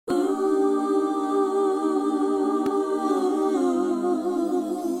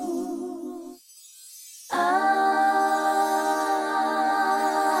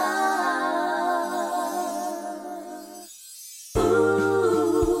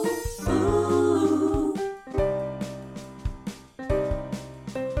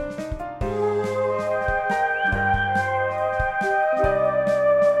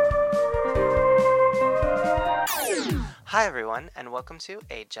welcome to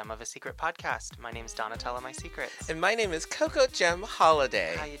A Gem of a Secret podcast. My name's Donatella My Secrets. And my name is Coco Gem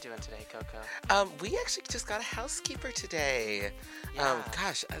Holiday. How you doing today, Coco? We actually just got a housekeeper today. Yeah.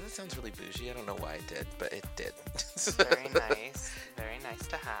 Gosh, that sounds really bougie. I don't know why it did, but it did. Very nice. Very nice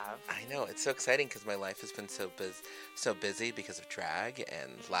to have. I know. It's so exciting because my life has been so busy because of drag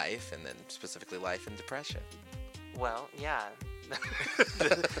and life, and then specifically life and depression. Well, yeah.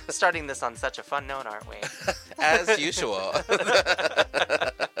 Starting this on such a fun note, aren't we? As usual.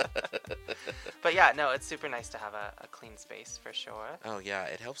 But yeah, no, it's super nice to have a clean space for sure. Oh yeah,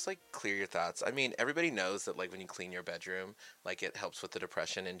 it helps clear your thoughts. I mean, everybody knows that when you clean your bedroom, it helps with the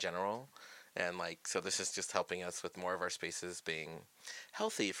depression in general. And so this is just helping us with more of our spaces being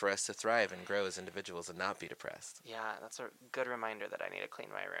healthy for us to thrive and grow as individuals and not be depressed. Yeah, that's a good reminder that I need to clean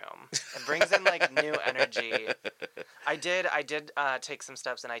my room. It brings in new energy. I did take some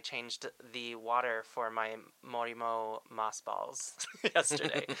steps and I changed the water for my Morimo moss balls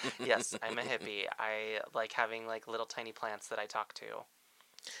yesterday. Yes, I'm a hippie. I like having little tiny plants that I talk to.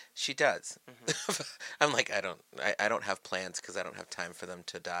 She does. Mm-hmm. I'm I don't have plants because I don't have time for them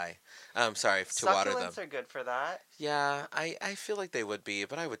to die. Sorry, to water them. Succulents are good for that. Yeah, I feel like they would be,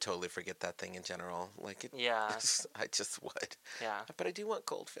 but I would totally forget that thing in general. Yeah. I just would. Yeah. But I do want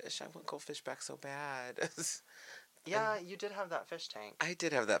goldfish. I want goldfish back so bad. Yeah, you did have that fish tank. I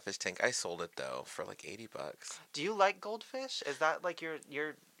did have that fish tank. I sold it though for $80. Do you like goldfish? Is that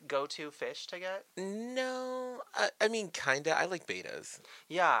your go-to fish to get? No, I mean kinda. I like betas.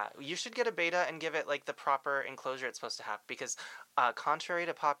 Yeah, you should get a beta and give it the proper enclosure it's supposed to have because, contrary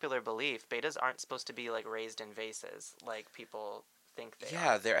to popular belief, betas aren't supposed to be raised in vases like people think they are.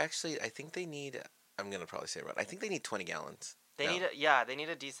 Yeah, they're actually. I think they need. I'm gonna probably say it wrong. I think they need 20 gallons. They need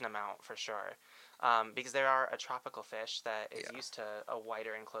a decent amount for sure. Because they are a tropical fish that is used to a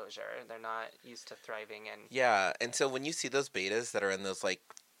wider enclosure. They're not used to thriving in... Yeah, and so when you see those betas that are in those,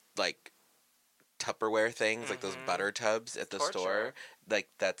 Tupperware things, those butter tubs at the store,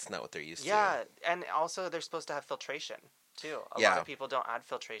 that's not what they're used to. Yeah, and also they're supposed to have filtration, too. A lot of people don't add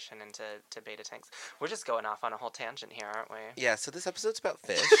filtration into beta tanks. We're just going off on a whole tangent here, aren't we? Yeah, so this episode's about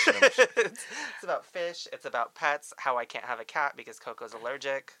fish. It's about fish. It's about pets. How I can't have a cat because Coco's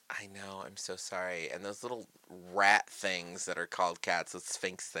allergic. I know. I'm so sorry. And those little rat things that are called cats, those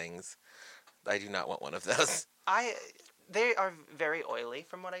sphinx things. I do not want one of those. They are very oily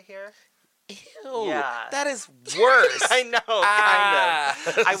from what I hear. Ew. Yeah. That is worse. I know, kind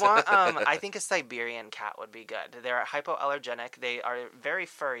of. I want, I think a Siberian cat would be good. They're hypoallergenic. They are very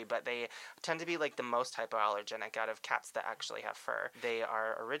furry, but they tend to be the most hypoallergenic out of cats that actually have fur. They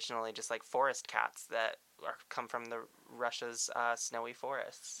are originally just forest cats that come from Russia's snowy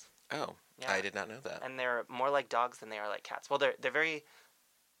forests. Oh, yeah. I did not know that. And they're more like dogs than they are like cats. Well, they're very...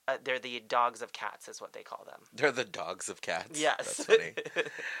 they're the dogs of cats is what they call them. They're the dogs of cats? Yes. That's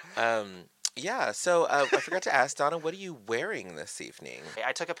funny. Yeah, so I forgot to ask, Donna, what are you wearing this evening?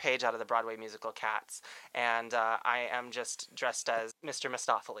 I took a page out of the Broadway musical Cats, and I am just dressed as Mr.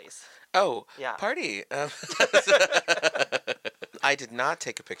 Mistopheles. Oh, yeah. Party. I did not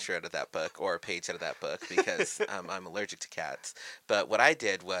take a picture out of that book or a page out of that book because I'm allergic to cats. But what I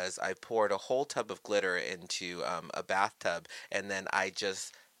did was I poured a whole tub of glitter into a bathtub, and then I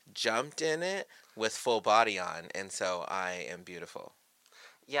just jumped in it with full body on, and so I am beautiful.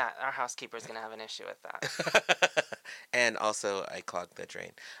 Yeah, our housekeeper's going to have an issue with that. And also, I clogged the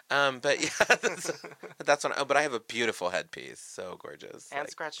drain. But yeah, that's one. Oh, but I have a beautiful headpiece. So gorgeous. And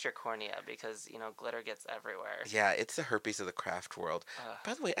scratched your cornea because, glitter gets everywhere. Yeah, it's the herpes of the craft world.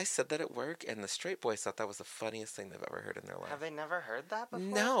 By the way, I said that at work, and the straight boys thought that was the funniest thing they've ever heard in their life. Have they never heard that before?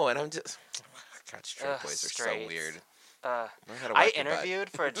 No, and I'm just... God, straight boys are so weird. I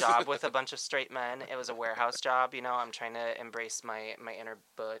interviewed for a job with a bunch of straight men. It was a warehouse job, I'm trying to embrace my inner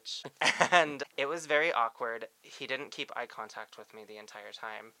butch. And it was very awkward. He didn't keep eye contact with me the entire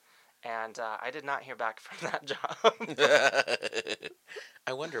time. And I did not hear back from that job.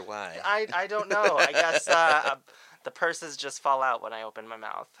 I wonder why. I don't know. I guess the purses just fall out when I open my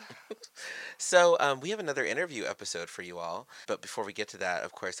mouth. So we have another interview episode for you all. But before we get to that,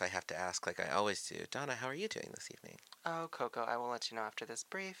 of course, I have to ask like I always do. Donna, how are you doing this evening? Oh, Coco, I will let you know after this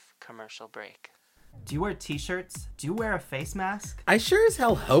brief commercial break. Do you wear t-shirts? Do you wear a face mask? I sure as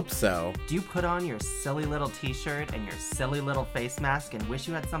hell hope so. Do you put on your silly little t-shirt and your silly little face mask and wish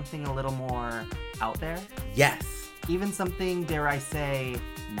you had something a little more out there? Yes. Even something, dare I say,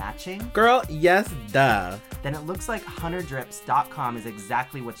 matching? Girl, yes, duh. Then it looks like HunterDrips.com is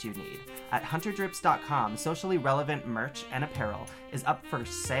exactly what you need. At HunterDrips.com, socially relevant merch and apparel is up for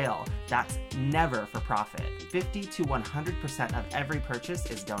sale. That's never for profit. 50 to 100% of every purchase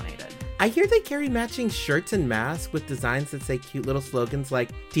is donated. I hear they carry matching shirts and masks with designs that say cute little slogans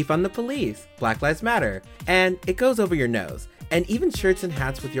like defund the police, Black Lives Matter, and it goes over your nose. And even shirts and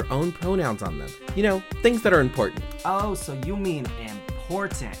hats with your own pronouns on them. You know, things that are important. Oh, so you mean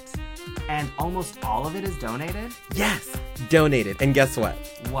important. And almost all of it is donated? Yes, donated. And guess what?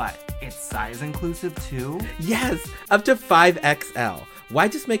 What? It's size inclusive too? Yes, up to 5XL. Why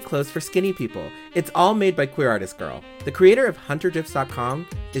just make clothes for skinny people? It's all made by Queer Artist Girl. The creator of HunterDrips.com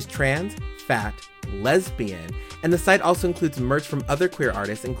is trans, fat, lesbian, and the site also includes merch from other queer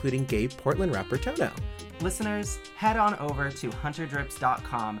artists, including gay Portland rapper Tono. Listeners, head on over to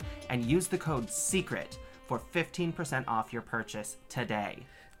HunterDrips.com and use the code SECRET for 15% off your purchase today.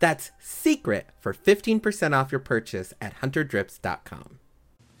 That's SECRET for 15% off your purchase at HunterDrips.com.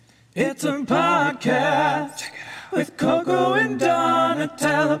 It's a podcast with Coco and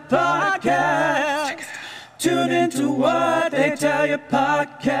Donatella podcast. Tune into What They Tell You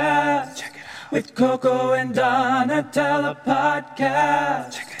podcast with Coco and Donatella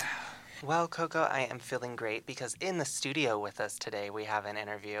podcast. Well, Coco, I am feeling great because in the studio with us today we have an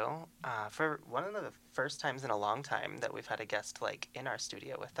interview for one of the first times in a long time that we've had a guest in our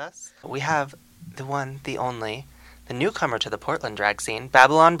studio with us. We have the one, the only, the newcomer to the Portland drag scene,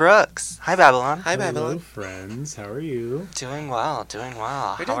 Babylon Brooks. Hi, Babylon. Hi, Babylon. Hello, friends. How are you? Doing well, doing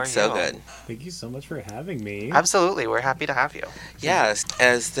well. We're How doing are so you? good. Thank you so much for having me. Absolutely, we're happy to have you. Yes,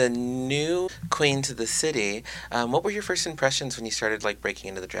 as the new queen to the city, what were your first impressions when you started breaking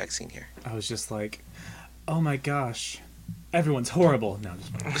into the drag scene here? I was just like, oh my gosh, everyone's horrible. No,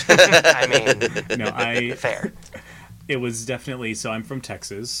 just kidding. I mean, No, fair. It was definitely, so I'm from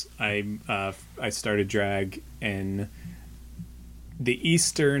Texas. I started drag in the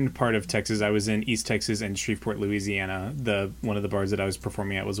eastern part of Texas. I was in East Texas and Shreveport, Louisiana. One of the bars that I was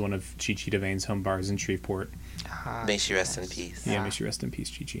performing at was one of Chi Chi DeVane's home bars in Shreveport. May she rest in peace. Yeah, may she rest in peace,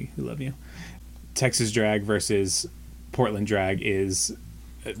 Chi Chi. We love you. Texas drag versus Portland drag is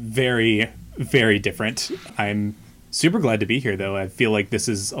very, very different. I'm super glad to be here, though. I feel like this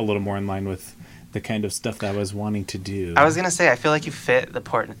is a little more in line with the kind of stuff that I was wanting to do. I was going to say, I feel like you fit the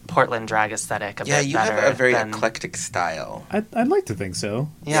Portland drag aesthetic a bit better. Yeah, you have a very eclectic style. I'd like to think so.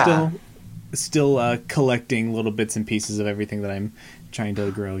 Yeah. Still collecting little bits and pieces of everything that I'm trying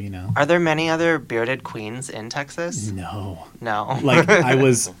to grow, Are there many other bearded queens in Texas? No. No. I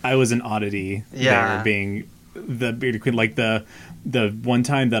was an oddity there, being the bearded queen. The one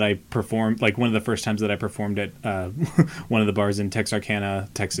time that I performed, one of the first times that I performed at one of the bars in Texarkana,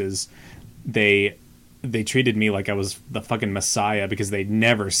 Texas, they treated me like I was the fucking messiah because they'd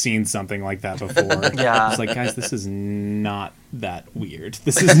never seen something like that before. Yeah. I was like, guys, this is not that weird.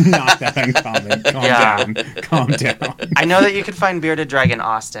 This is not that uncommon. Calm down. I know that you could find bearded drag in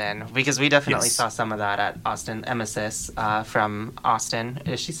Austin because we definitely Yes. saw some of that at Austin. Emesis from Austin.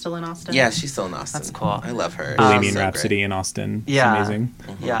 Is she still in Austin? Yeah, she's still in Austin. That's cool. I love her. Bohemian So Rhapsody great. in Austin. It's Yeah. amazing.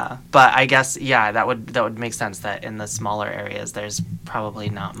 Yeah, but I guess that would make sense that in the smaller areas there's probably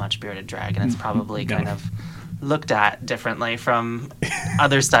not much bearded drag and it's probably No. kind of looked at differently from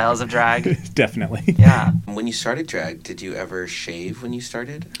other styles of drag. Definitely. Yeah. When you started drag, did you ever shave when you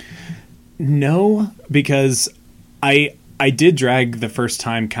started? No, because I did drag the first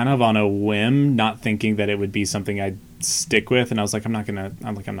time kind of on a whim, not thinking that it would be something I'd stick with, and I was like, I'm not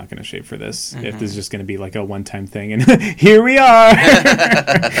gonna shave for this. If this is just gonna be like a one-time thing, and here we are.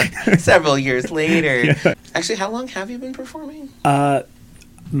 Several years later. Yeah. Actually, how long have you been performing?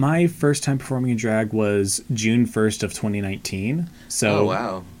 My first time performing in drag was June 1st of 2019. So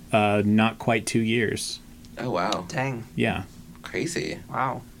Oh, wow. not quite 2 years. Oh, wow. Dang. Yeah. Crazy.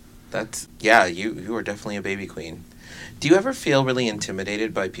 Wow. You are definitely a baby queen. Do you ever feel really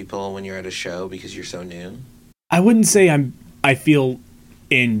intimidated by people when you're at a show because you're so new? I wouldn't say I feel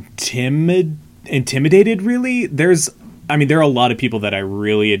intimidated really. There are a lot of people that I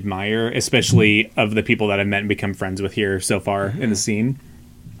really admire, especially of the people that I've met and become friends with here so far in the scene.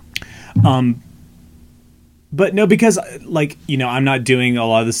 But no, because I'm not doing a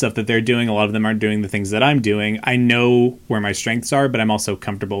lot of the stuff that they're doing. A lot of them aren't doing the things that I'm doing. I know where my strengths are, but I'm also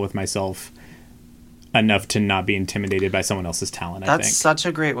comfortable with myself enough to not be intimidated by someone else's talent. I think That's such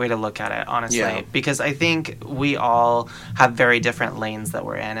a great way to look at it, honestly, Yeah. because I think we all have very different lanes that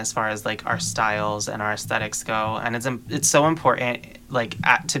we're in as far as our styles and our aesthetics go, and it's so important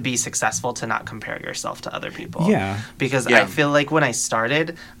to be successful to not compare yourself to other people. Yeah. Because Yeah. I feel like when I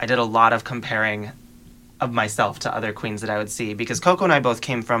started, I did a lot of comparing of myself to other queens that I would see, because Coco and I both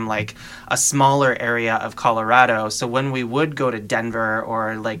came from like a smaller area of Colorado. So when we would go to Denver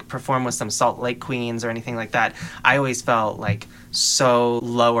or like perform with some Salt Lake queens or anything like that, I always felt like so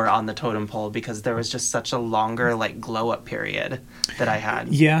lower on the totem pole because there was just such a longer like glow up period that I had.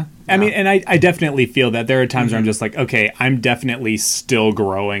 Yeah. I mean, and I definitely feel that there are times where I'm just like, okay, I'm definitely still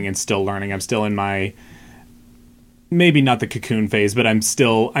growing and still learning. I'm still in my, maybe not the cocoon phase, but I'm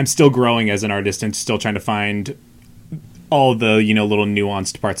still growing as an artist and still trying to find all the, you know, little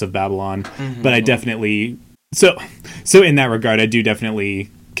nuanced parts of Babylon. But I definitely, so in that regard, I do definitely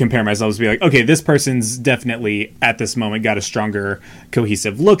compare myself to be like, okay, this person's definitely at this moment got a stronger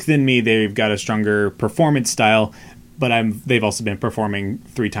cohesive look than me. They've got a stronger performance style, but they've also been performing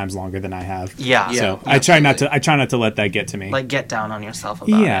 3 times longer than I have. Yeah. So I try not to let that get to me. Like get down on yourself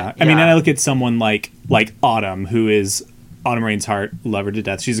about it. I mean, I look at someone like Autumn, who is Autumn Rain's Heart, love her to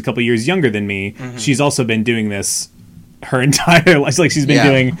death. She's a couple years younger than me. She's also been doing this her entire life. Like she's been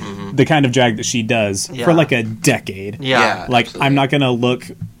doing the kind of drag that she does for like a decade. Yeah. Like absolutely. I'm not going to look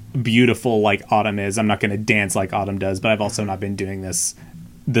beautiful like Autumn is. I'm not going to dance like Autumn does, but I've also not been doing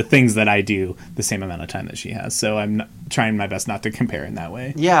the things that I do the same amount of time that she has. So I'm trying my best not to compare in that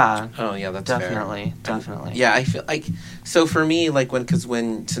way. Yeah. Oh yeah, that's definitely, fair. definitely. Yeah, I feel like, so for me, like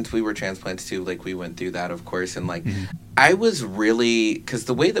since we were transplants too, like we went through that, of course, and like I was really, because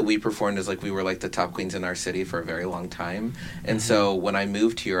the way that we performed is like we were like the top queens in our city for a very long time, and so when I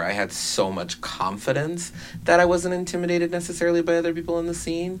moved here, I had so much confidence that I wasn't intimidated necessarily by other people in the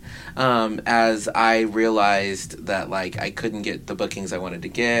scene, as I realized that like I couldn't get the bookings I wanted to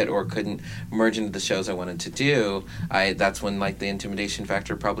get or couldn't merge into the shows I wanted to do. That's when like the intimidation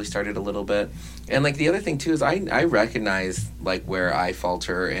factor probably started a little bit. And like the other thing too is I recognize like where I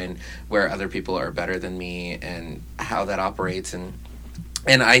falter and where other people are better than me and how that operates, and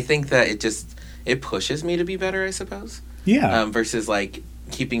I think that it pushes me to be better, I suppose. Yeah. Versus like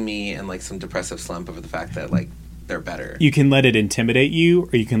keeping me in like some depressive slump over the fact that like they're better. You can let it intimidate you,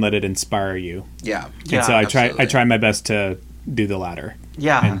 or you can let it inspire you. Yeah. And so I absolutely. try my best to do the latter.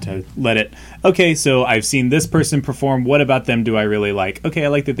 Yeah. And to let it, okay, so I've seen this person perform. What about them do I really like? Okay, I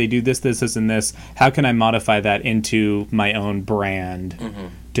like that they do this, and this. How can I modify that into my own brand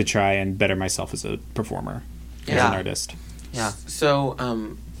to try and better myself as a performer, as an artist? Yeah.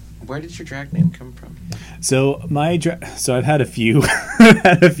 So, where did your drag name come from? So so I've had a few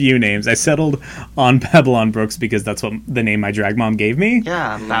names. I settled on Babylon Brooks because that's what the name my drag mom gave me.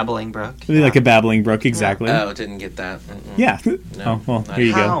 Yeah, Babbling Brook. Really like a babbling brook, exactly. Oh, didn't get that. Yeah. No, oh well, here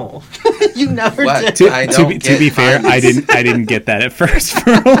you go. How? You never What? did. I To don't be get fair, puns. I didn't get that at first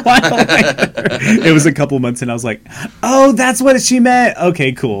for a while. It was a couple months, and I was like, "Oh, that's what she meant."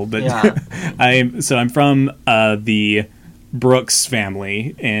 Okay, cool. But Yeah. I'm from the Brooks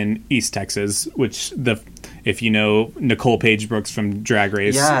family in East Texas, which if you know Nicole Paige Brooks from Drag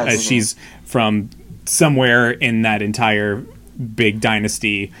Race, Yes. she's from somewhere in that entire big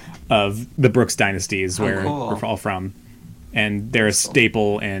dynasty of the Brooks dynasties where cool. we're all from. And they're a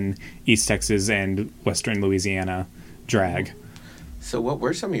staple in East Texas and Western Louisiana drag. So what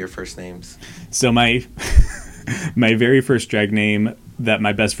were some of your first names? So my very first drag name that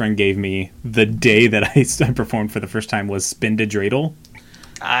my best friend gave me the day that I performed for the first time was Spinda Dreidel.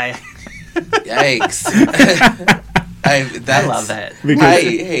 Yikes. I love it. I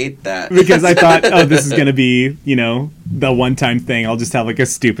hate that. Because I thought, oh, this is going to be, the one-time thing. I'll just have, like, a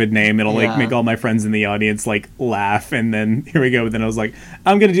stupid name. It'll, like, make all my friends in the audience, like, laugh. And then, here we go. But then I was like,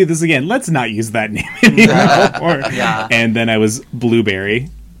 I'm going to do this again. Let's not use that name anymore. Yeah. And then I was Blueberry.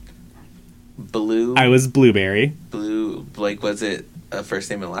 I was Blueberry. Blue, like, was it a first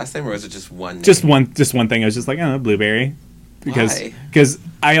name and last name, or was it just one name? Just one thing. I was just like, oh, Blueberry. Why? Because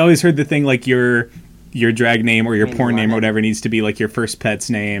I always heard the thing, like, your drag name or your porn name or whatever needs to be like your first pet's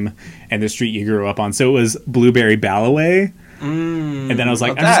name and the street you grew up on. So it was Blueberry Ballaway. And then I was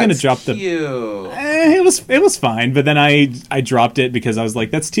like, I'm just going to drop the... It was fine. But then I dropped it because I was like,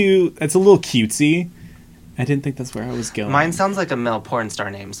 that's a little cutesy. I didn't think that's where I was going. Mine sounds like a male porn star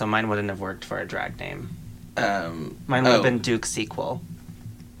name, so mine wouldn't have worked for a drag name. Mine would have been Duke Sequel.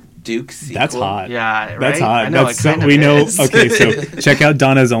 Duke Sequel? That's hot. Yeah, right? That's hot. I know, That's it kind of we know. is. Okay, so check out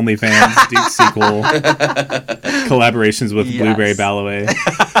Donna's OnlyFans. Duke Sequel collaborations with Blueberry Ballaway.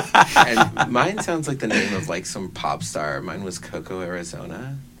 And mine sounds like the name of like some pop star. Mine was Coco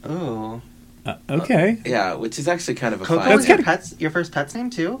Arizona. Ooh. Okay. Yeah, which is actually kind of a Coco fun. was your first pet's name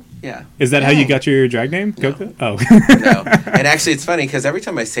too? Yeah. Is that how you got your drag name, Coco? No. Oh. No. And actually, it's funny because every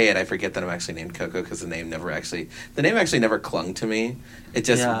time I say it, I forget that I'm actually named Coco because the name actually never clung to me. It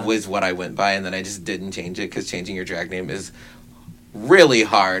just was what I went by, and then I just didn't change it because changing your drag name is really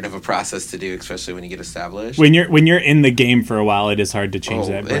hard of a process to do, especially when you get established. When you're in the game for a while, it is hard to change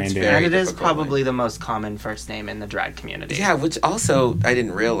that branding. And it is probably the most common first name in the drag community. Yeah, which also I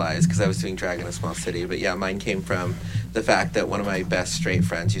didn't realize because I was doing drag in a small city. But yeah, mine came from the fact that one of my best straight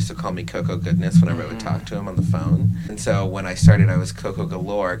friends used to call me Coco Goodness whenever I would talk to him on the phone. And so when I started, I was Coco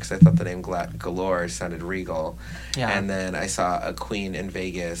Galore because I thought the name Galore sounded regal. Yeah. And then I saw a queen in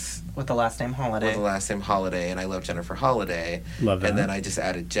Vegas with the last name Holiday. And I love Jennifer Holiday. Love that. And then I just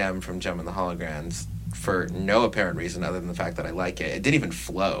added Gem from Gem and the Holograms for no apparent reason other than the fact that I like it. It didn't even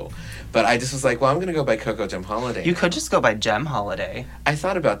flow. But I just was like, well, I'm going to go by Coco Gem Holiday. You could just go by Gem Holiday. I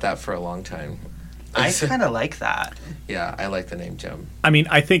thought about that for a long time. I kind of like that. Yeah, I like the name Gem. I mean,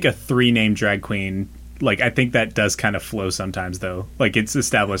 I think a 3-name drag queen, like, I think that does kind of flow sometimes, though. Like, it's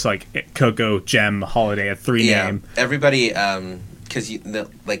established, like, Coco, Gem, Holiday, a 3-name. Yeah, everybody, because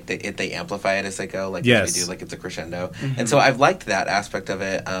they amplify it as they go, like yes. They do, like it's a crescendo. Mm-hmm. And so I've liked that aspect of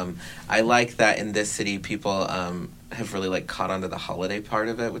it. I like that in this city, people have really, like, caught onto the holiday part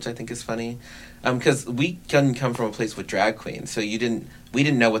of it, which I think is funny. Because we come from a place with drag queens, so we didn't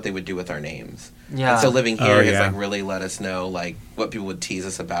know what they would do with our names. Yeah. And so living here has like really let us know like what people would tease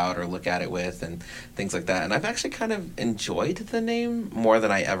us about or look at it with and things like that. And I've actually kind of enjoyed the name more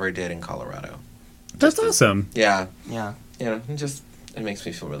than I ever did in Colorado. That's awesome. Yeah. Yeah. You know, it makes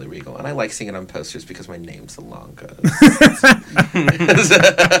me feel really regal. And I like seeing it on posters because my name's Alonga.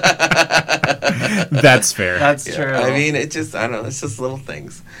 That's fair. That's true. I mean, I don't know, it's just little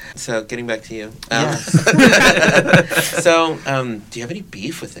things. So, getting back to you. So, do you have any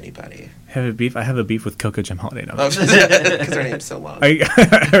beef with anybody? I have a beef with Coco Gem Holiday. No. Because her name's so long.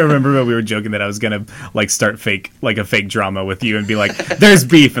 I remember when we were joking that I was gonna like start a fake drama with you and be like, "There's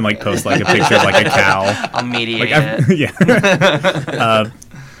beef," and like post like a picture of like a cow. I'll mediate it. Yeah.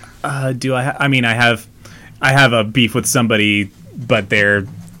 Do I? I have a beef with somebody, but they're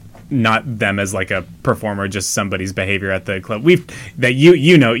not them as like a performer, just somebody's behavior at the club.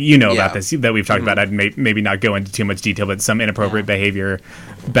 You know about this that we've talked about. I'd maybe not go into too much detail, but some inappropriate behavior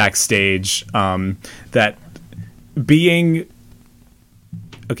backstage. That being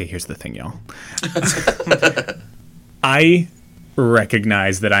okay. Here's the thing, y'all. I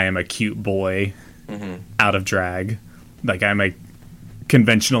recognize that I am a cute boy out of drag. Like I'm a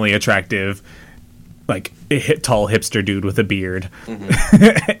conventionally attractive, like tall hipster dude with a beard,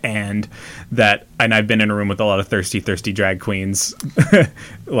 and I've been in a room with a lot of thirsty drag queens,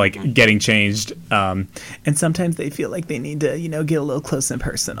 like getting changed, and sometimes they feel like they need to, get a little close and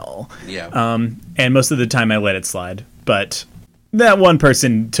personal. Yeah. And most of the time I let it slide, but that one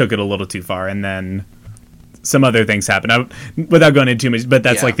person took it a little too far, and then some other things happened. Without going into too much, but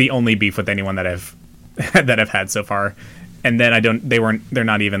that's like the only beef with anyone that I've had so far. And then they're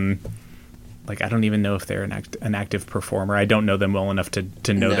not even, like, I don't even know if they're an active performer. I don't know them well enough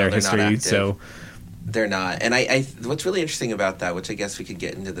to know their history. So they're not. And I what's really interesting about that, which I guess we could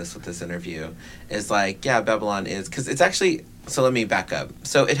get into this with this interview, is like, Babylon is, because it's actually, so let me back up.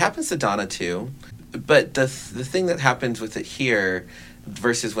 So it happens to Donna too, but the thing that happens with it here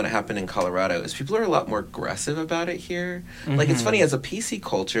versus when it happened in Colorado is people are a lot more aggressive about it here. Like, it's funny, as a PC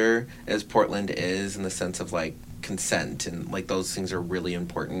culture, as Portland is, in the sense of like consent and like those things are really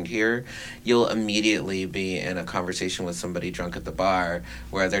important here, you'll immediately be in a conversation with somebody drunk at the bar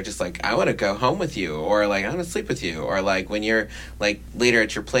where they're just like, I want to go home with you, or like, I want to sleep with you, or like when you're like later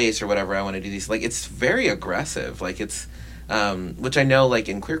at your place or whatever, I want to do these. Like, it's very aggressive. Like, it's which I know, like,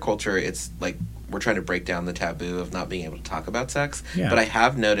 in queer culture, it's like we're trying to break down the taboo of not being able to talk about sex. Yeah. But I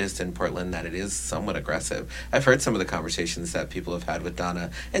have noticed in Portland that it is somewhat aggressive. I've heard some of the conversations that people have had with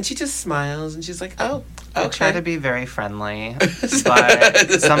Donna, and she just smiles and she's like, oh, okay. I try to be very friendly,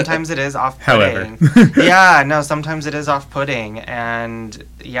 but sometimes it is off-putting. However. Sometimes it is off-putting, and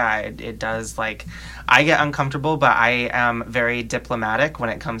it does, like, I get uncomfortable, but I am very diplomatic when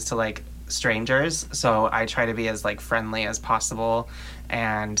it comes to, like, strangers, so I try to be as, like, friendly as possible,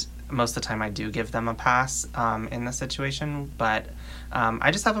 and most of the time I do give them a pass in the situation, but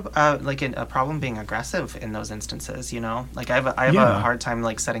I just have a problem being aggressive in those instances, Like, I have a hard time,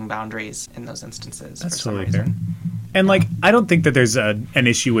 like, setting boundaries in those instances. That's for some reason. Fair. And, like, I don't think that there's an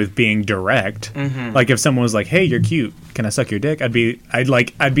issue with being direct. Like, if someone was like, hey, you're cute, can I suck your dick? I'd be,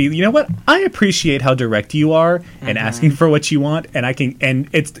 you know what? I appreciate how direct you are and asking for what you want, and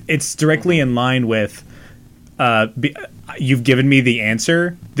it's directly in line with you've given me the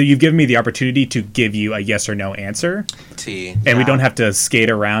answer. You've given me the opportunity to give you a yes or no answer. And we don't have to skate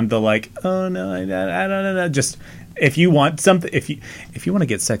around the like, oh no, I don't know. Just if you want something, if you want to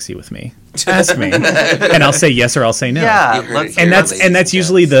get sexy with me, ask me, and I'll say yes or I'll say no. Yeah, and that's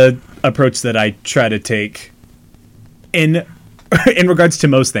usually the approach that I try to take in in regards to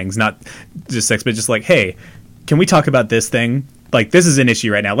most things, not just sex, but just like, hey, can we talk about this thing? Like, this is an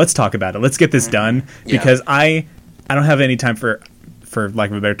issue right now. Let's talk about it. Let's get this done, because I don't have any time for lack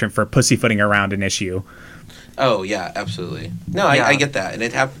of a better term, for pussyfooting around an issue. Oh yeah, absolutely. No, I get that, and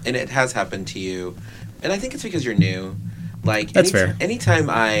it has happened to you, and I think it's because you're new. Like, that's fair. Anytime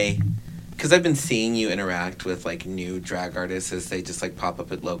because I've been seeing you interact with like new drag artists as they just like pop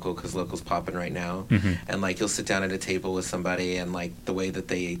up at local, because local's popping right now, and like you'll sit down at a table with somebody, and like the way that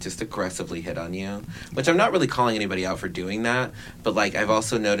they just aggressively hit on you, which I'm not really calling anybody out for doing that, but like I've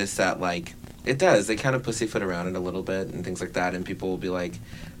also noticed that like it does, they kind of pussyfoot around it a little bit and things like that, and people will be like,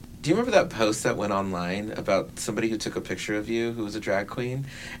 do you remember that post that went online about somebody who took a picture of you who was a drag queen?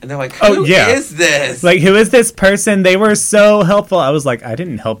 And they're like, who is this? Like, who is this person? They were so helpful. I was like, I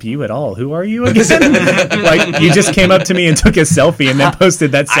didn't help you at all. Who are you again? Like, you just came up to me and took a selfie and then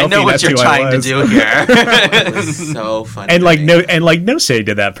posted that selfie. I know what you're trying to do here. It was so funny. And no shade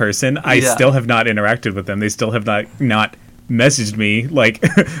to that person. I still have not interacted with them. They still have not messaged me. Like,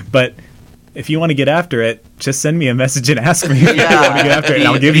 but if you want to get after it, just send me a message and ask me if you want to get after it, and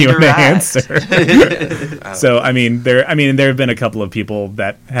I'll give you an answer. So I mean, there have been a couple of people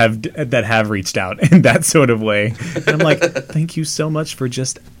that have reached out in that sort of way, and I'm like, thank you so much for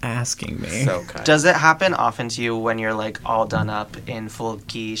just asking me. So kind. Does it happen often to you when you're like all done up in full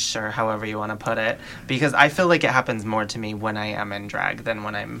geesh, or however you want to put it? Because I feel like it happens more to me when I am in drag than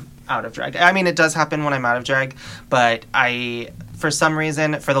when I'm out of drag. I mean, it does happen when I'm out of drag, but for some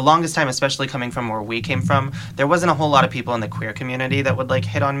reason, for the longest time, especially coming from where we came from, there wasn't a whole lot of people in the queer community that would like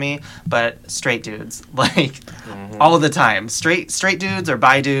hit on me, but straight dudes, like all the time, straight dudes or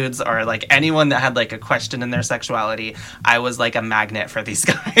bi dudes or like anyone that had like a question in their sexuality, I was like a magnet for these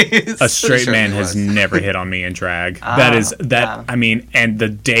guys. A straight man has never hit on me in drag. I mean, and the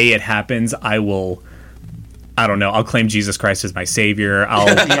day it happens, I don't know, I'll claim Jesus Christ as my savior.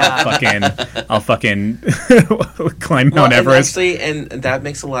 I'll fucking climb Mount Everest. And that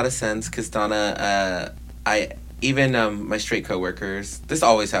makes a lot of sense, because Donna, my straight coworkers, this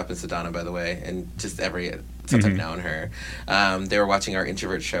always happens to Donna, by the way, and just since I've known her, they were watching our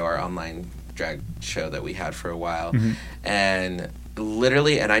introvert show, our online drag show that we had for a while, and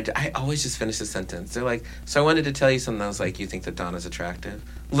literally, and I always just finish the sentence. They're like, so I wanted to tell you something. I was like, you think that Donna's attractive?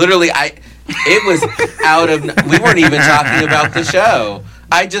 Literally, it was we weren't even talking about the show.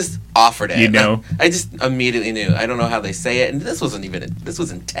 I just offered it. You know? I just immediately knew. I don't know how they say it, and this was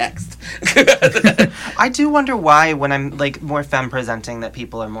in text. I do wonder why, when I'm like more femme presenting, that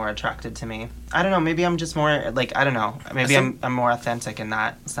people are more attracted to me. I don't know. Maybe I'm just more like, I don't know. Maybe I'm more authentic in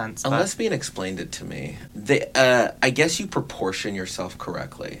that sense. Unless being explained it to me, I guess you proportion yourself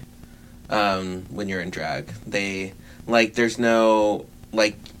correctly when you're in drag. There's no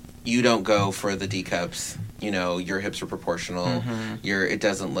you don't go for the D cups. You know, your hips are proportional. It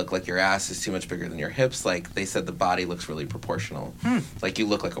doesn't look like your ass is too much bigger than your hips. Like they said, the body looks really proportional. Like you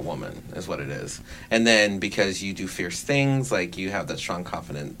look like a woman is what it is. And then because you do fierce things, like you have that strong,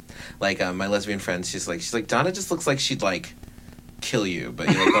 confident. Like my lesbian friend, she's like Donna just looks like she'd like kill you, but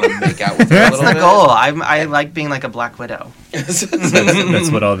you like want to make out with her. That's the goal. I like being like a Black Widow.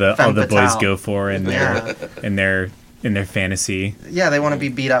 That's what all the boys go for in their fantasy. Yeah, they want to be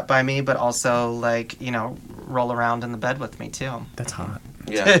beat up by me, but also like, you know, roll around in the bed with me too. That's hot.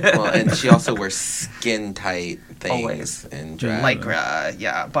 Yeah, well, and she also wears skin tight things. Always. In drag.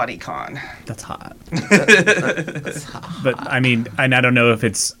 Lycra, bodycon. That's hot. That's hot. But I mean, and I don't know if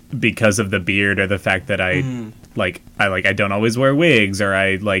it's because of the beard or the fact that I don't always wear wigs, or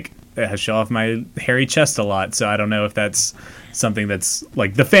I show off my hairy chest a lot. So I don't know if that's something that's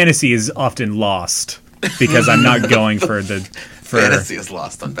like, the fantasy is often lost because I'm not going for fantasy is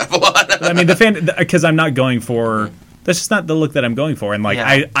lost on Babylon. I mean, because I'm not going for. That's just not the look that I'm going for, and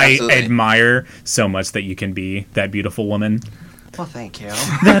I admire so much that you can be that beautiful woman. Well, thank you.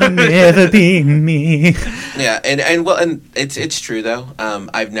 That'll never be me. Yeah, and it's true though.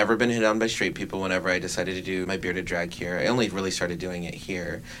 I've never been hit on by straight people. Whenever I decided to do my bearded drag here, I only really started doing it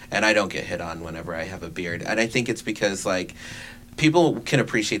here, and I don't get hit on whenever I have a beard. And I think it's because like, people can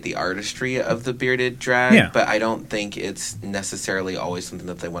appreciate the artistry of the bearded drag, but I don't think it's necessarily always something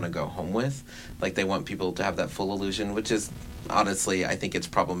that they want to go home with. Like, they want people to have that full illusion, which is, honestly, I think it's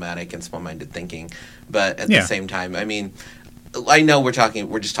problematic and small-minded thinking. But at the same time, I mean, I know we're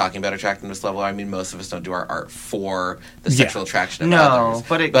just talking about attractiveness level. I mean, most of us don't do our art for the sexual attraction of others.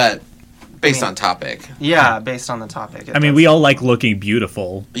 But based on topic. Yeah, based on the topic. I mean, we all like looking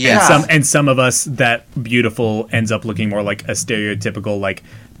beautiful. Yeah. And some of us, that beautiful ends up looking more like a stereotypical, like,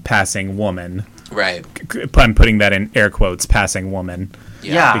 passing woman. Right. I'm putting that in air quotes, passing woman.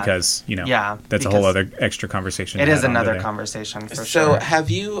 Yeah. Because, that's a whole other extra conversation. It is another conversation for sure. So have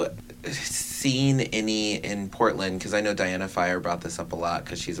you seen any in Portland? Because I know Diana Fire brought this up a lot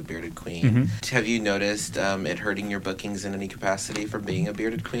because she's a bearded queen. Mm-hmm. Have you noticed it hurting your bookings in any capacity for being a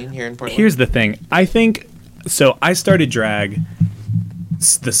bearded queen here in Portland? Here's the thing. I think, so I started drag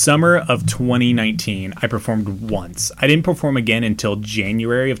the summer of 2019. I performed once. I didn't perform again until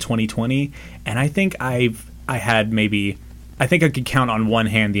January of 2020. And I think I could count on one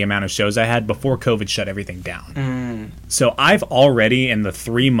hand the amount of shows I had before COVID shut everything down. So I've already, in the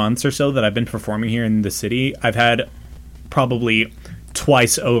 3 months or so that I've been performing here in the city, I've had probably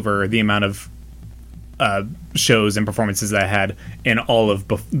twice over the amount of shows and performances that I had in all of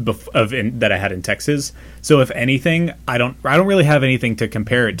that I had in Texas. So if anything, I don't really have anything to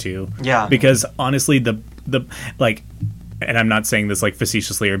compare it to. Yeah. Because honestly, the like, and I'm not saying this like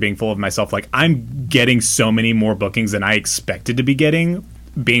facetiously or being full of myself, like I'm getting so many more bookings than I expected to be getting,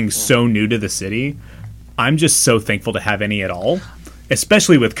 being so new to the city. I'm just so thankful to have any at all,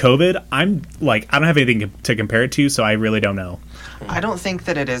 especially with COVID. I'm like, I don't have anything to compare it to, so I really don't know. I don't think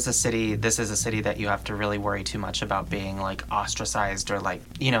that this is a city that you have to really worry too much about being like ostracized or like,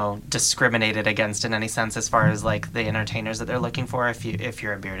 discriminated against in any sense as far as like the entertainers that they're looking for if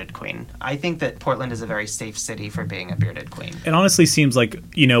you're a bearded queen. I think that Portland is a very safe city for being a bearded queen. It honestly seems like,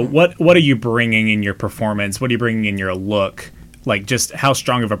 what are you bringing in your performance? What are you bringing in your look? Like, just how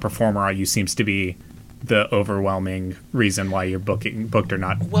strong of a performer are you seems to be the overwhelming reason why you're booked or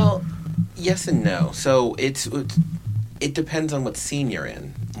not. Well, yes and no. So it depends on what scene you're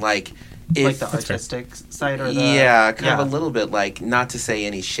in. Like the artistic side or the... Yeah, kind of a little bit like, not to say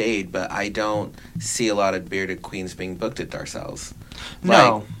any shade, but I don't see a lot of bearded queens being booked at Darcel's.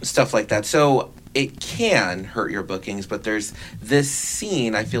 No. Like, stuff like that. So it can hurt your bookings, but there's this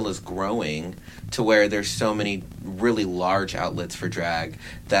scene I feel is growing to where there's so many really large outlets for drag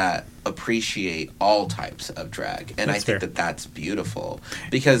that appreciate all types of drag. And I think that that's beautiful.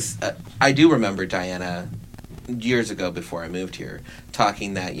 Because I do remember Diana years ago before I moved here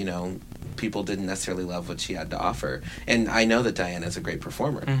talking that, people didn't necessarily love what she had to offer. And I know that Diana's a great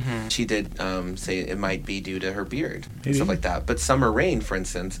performer. Mm-hmm. She did say it might be due to her beard and stuff like that. But Summer Rain, for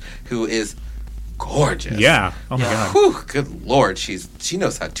instance, who is gorgeous. Yeah. Oh my God. Whew, good Lord. She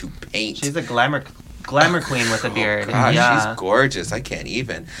knows how to paint. She's a glamour queen with a beard. Gosh, yeah. She's gorgeous. I can't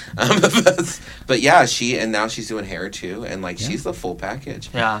even. But yeah, now she's doing hair too. And she's the full package.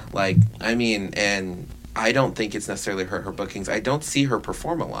 Yeah. And I don't think it's necessarily hurt her bookings. I don't see her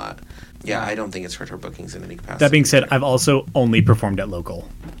perform a lot. Yeah, I don't think it's hurt her bookings in any capacity. That being said, I've also only performed at local.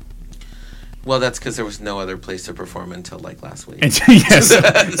 Well, that's because there was no other place to perform until last week. And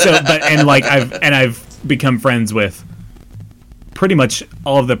I've become friends with pretty much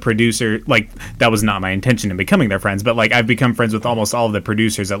all of the producers. That was not my intention in becoming their friends, but I've become friends with almost all of the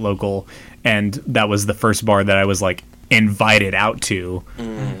producers at local, and that was the first bar that I was invited out to.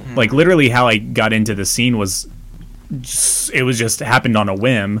 Mm-hmm. Literally how I got into the scene was just happened on a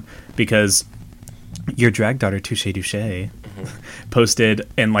whim, because your drag daughter Touche Douche posted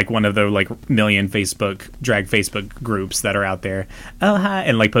in one of the million drag Facebook groups that are out there, oh hi,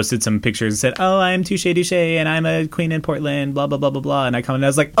 and posted some pictures and said, oh, I'm Touche Douche and I'm a queen in Portland, blah blah blah blah blah, and I commented, I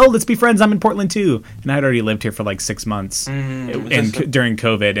was like, oh, let's be friends, I'm in Portland too, and I had already lived here for 6 months during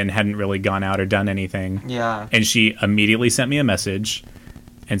COVID and hadn't really gone out or done anything. Yeah. And she immediately sent me a message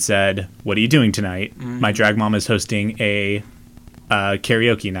and said, what are you doing tonight? My drag mom is hosting a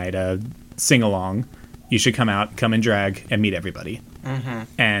karaoke night, a sing-along. You should come and drag and meet everybody. Mm-hmm.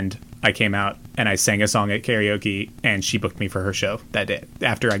 And I came out and I sang a song at karaoke, and she booked me for her show that day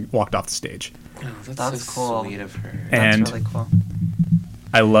after I walked off the stage. Oh, that's so cool. Sweet of her. And that's really cool.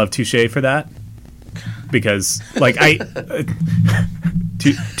 I love Touche for that, because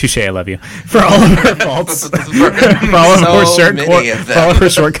Touche, I love you for all of her faults, for all of her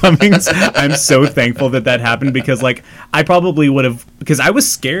shortcomings. I'm so thankful that happened, because I probably would have, because I was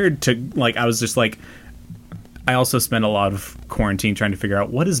scared to I was just I also spent a lot of quarantine trying to figure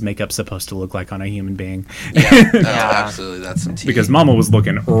out, what is makeup supposed to look like on a human being. Yeah, absolutely. That's some tea. Because Mama was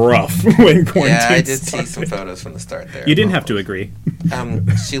looking rough when quarantine Yeah, I did started. see some photos from the start there. You didn't have to agree.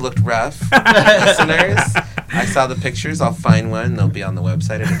 She looked rough. Listeners, I saw the pictures. I'll find one. They'll be on the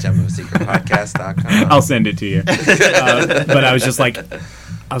website at gemofsecretpodcast.com. I'll send it to you. But I was just I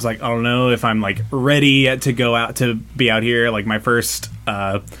don't know if I'm ready to go out, to be out here. My first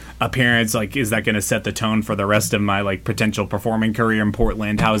appearance, is that going to set the tone for the rest of my potential performing career in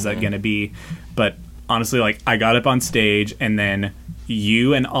Portland? How is that going to be? But honestly, I got up on stage, and then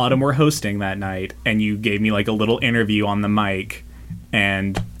you and Autumn were hosting that night, and you gave me a little interview on the mic,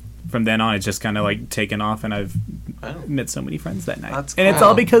 and from then on it's just kind of taken off, and I've met so many friends that night. That's and it's cool.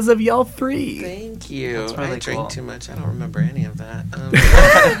 all because of y'all three. Thank you. That's really I drink cool. too much. I don't remember any of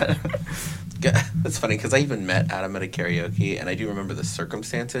that. That's funny because I even met Adam at a karaoke, and I do remember the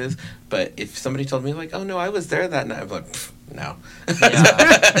circumstances. But if somebody told me like, "Oh no, I was there that night," I'm like, "No."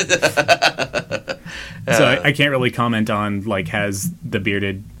 Yeah. So I can't really comment on like has the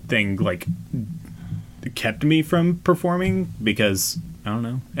bearded thing like kept me from performing, because I don't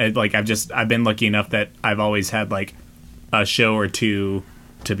know. I've been lucky enough that I've always had like a show or two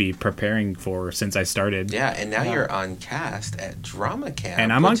to be preparing for since I started. Yeah, and now you're on cast at Drama Camp.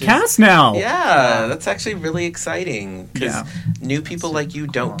 And I'm on which is- cast now. Yeah, that's actually really exciting because Yeah. new people like you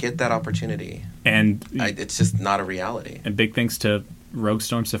don't get that opportunity. And It's just not a reality. and big thanks to Rogue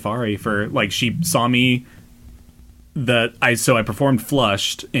Storm Safari for like she saw me I performed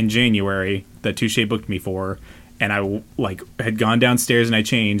Flushed in January that Touche booked me for, and I like had gone downstairs and I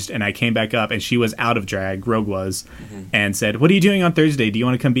changed and I came back up and she was out of drag, Rogue was, and said, "What are you doing on Thursday? Do you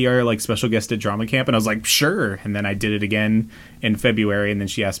want to come be our like special guest at Drama Camp?" And I was like, "Sure." And then I did it again in February, and then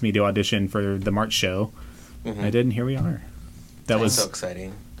she asked me to audition for the March show. I did, and here we are. That That's was so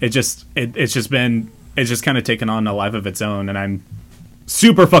exciting. it's just kind of taken on a life of its own, and I'm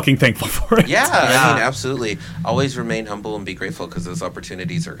super fucking thankful for it. Yeah, I Yeah. mean, absolutely. Always remain humble and be grateful because those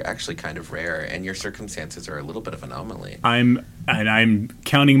opportunities are actually kind of rare, and your circumstances are a little bit of an anomaly. I'm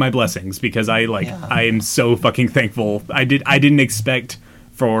counting my blessings because I am so fucking thankful. I didn't expect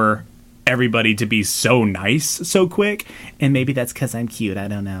for everybody to be so nice so quick, and maybe that's because I'm cute. I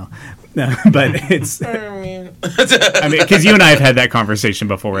don't know, but it's. I mean, because you and I have had that conversation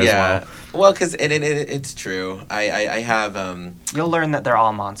before as well. Well, because it's true. I have You'll learn that they're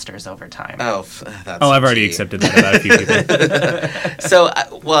all monsters over time. that's Oh, I've already gee. accepted that about a few people. So,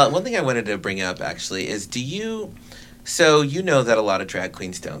 one thing I wanted to bring up actually is, so you know that a lot of drag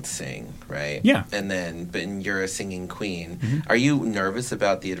queens don't sing, right? Yeah. But you're a singing queen. Mm-hmm. Are you nervous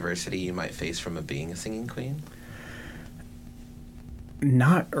about the adversity you might face from being a singing queen?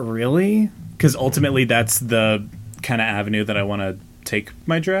 Not really, because ultimately that's the kind of avenue that I want to take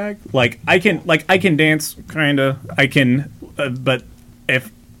my drag. Like I can dance, kind of. I can, but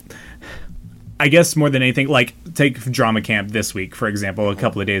if I guess more than anything, like take Drama Camp this week, for example, a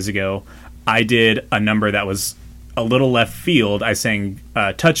couple of days ago, I did a number that was a little left field. I sang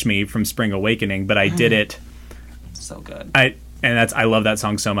 "Touch Me" from Spring Awakening, but I did it. So good. I love that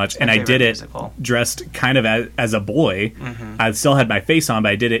song so much, and I did it musical. dressed kind of as a boy. I still had my face on, but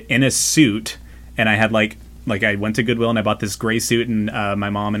I did it in a suit, and I had like I went to Goodwill and I bought this gray suit, and my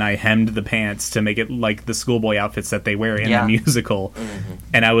mom and I hemmed the pants to make it like the schoolboy outfits that they wear in the musical.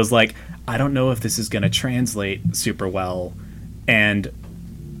 And I was like, I don't know if this is going to translate super well, and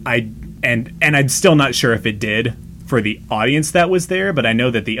I'm still not sure if it did for the audience that was there, but I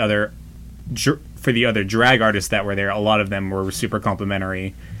know that for the other drag artists that were there, a lot of them were super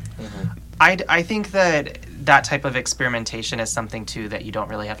complimentary. I think that type of experimentation is something too that you don't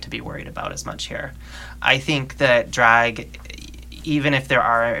really have to be worried about as much here. I think that drag, even if there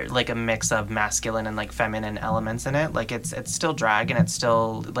are like a mix of masculine and like feminine elements in it, like it's still drag, and it's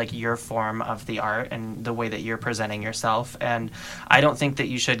still like your form of the art and the way that you're presenting yourself. And I don't think that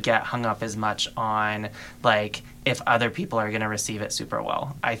you should get hung up as much on like if other people are going to receive it super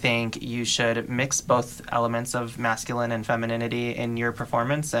well. I think you should mix both elements of masculine and femininity in your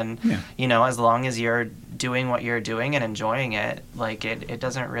performance, and you know, as long as you're doing what you're doing and enjoying it, like it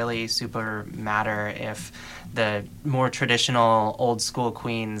doesn't really super matter if the more traditional old school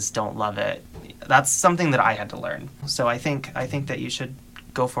queens don't love it. That's something that I had to learn. So I think that you should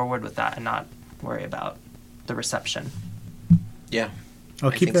go forward with that and not worry about the reception. Yeah. I'll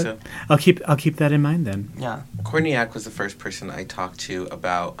keep that. So. I'll keep that in mind then. Yeah. Courtney Ack was the first person I talked to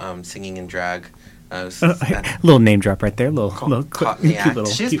about singing in drag. Little name drop right there. Little Courtney Ack.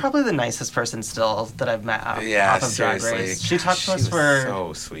 She's probably the nicest person still that I've met off of Drag seriously. Race. She talked to us was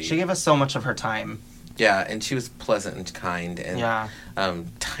so sweet. She gave us so much of her time. Yeah, and she was pleasant and kind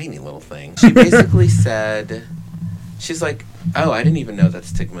and tiny little thing. She basically said, she's like, "Oh, I didn't even know that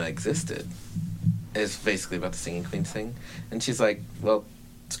stigma existed." Is basically about the singing queen thing. And she's like, "Well,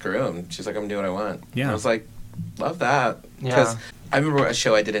 screw him." She's like, "I'm doing what I want." Yeah. And I was like, love that. Because I remember a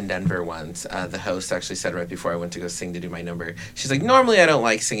show I did in Denver once. The host actually said right before I went to go sing to do my number, she's like, "Normally I don't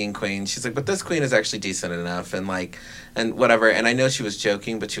like singing queens." She's like, "But this queen is actually decent enough," and like, and whatever. And I know she was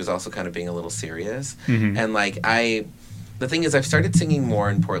joking, but she was also kind of being a little serious. And like, the thing is, I've started singing more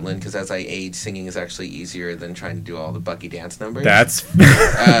in Portland because as I age, singing is actually easier than trying to do all the Bucky dance numbers.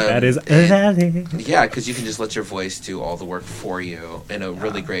 That is yeah, because you can just let your voice do all the work for you in a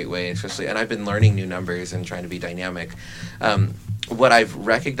really great way, especially. And I've been learning new numbers and trying to be dynamic. what I've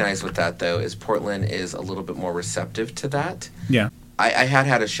recognized with that, though, is Portland is a little bit more receptive to that. Yeah. I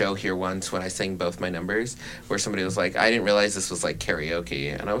had a show here once when I sang both my numbers where somebody was like, I didn't realize this was like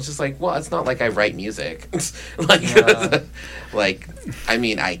karaoke. And I was just like, well, it's not like I write music. Like, I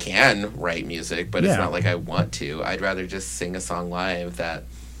mean, I can write music, but it's not like I want to. I'd rather just sing a song live that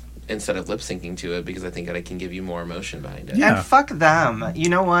instead of lip syncing to it, because I think that I can give you more emotion behind it. Yeah. And fuck them. You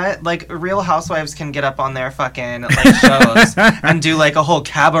know what? Like, Real Housewives can get up on their fucking like shows and do like a whole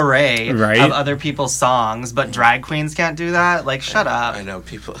cabaret of other people's songs, but drag queens can't do that. Like, shut up. I know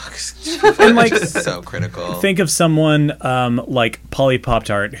people and like so critical. Think of someone like Polly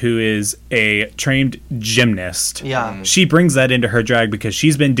Pop-Tart, who is a trained gymnast. Yeah. She brings that into her drag because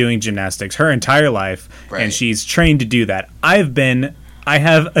she's been doing gymnastics her entire life, and she's trained to do that. I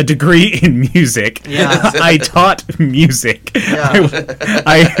have a degree in music. Yeah. I taught music. Yeah.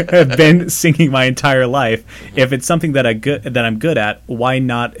 I have been singing my entire life. If it's something that I'm good at, why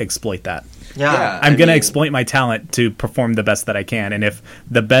not exploit that? Yeah. I'm going to exploit my talent to perform the best that I can. And if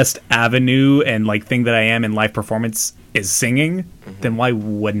the best avenue and like thing that I am in live performance is singing, then why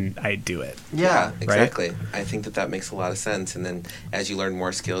wouldn't I do it? Yeah, exactly. Right? I think that makes a lot of sense. And then as you learn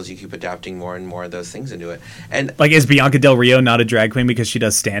more skills, you keep adapting more and more of those things into it. And like, is Bianca Del Rio not a drag queen because she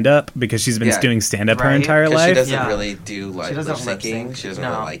does stand-up? Because she's been doing stand-up her entire life? She doesn't really do like lip syncing. She doesn't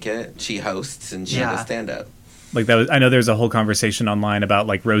really like it. She hosts and she does stand-up. Like that was, I know there's a whole conversation online about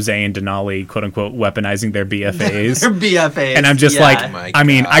like Rose and Denali, quote unquote, weaponizing their BFAs. Their BFAs. And I'm just like, I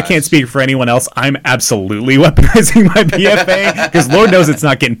mean, I can't speak for anyone else. I'm absolutely weaponizing my BFA because Lord knows it's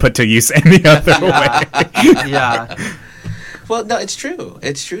not getting put to use any other way. Yeah. Well, no, it's true.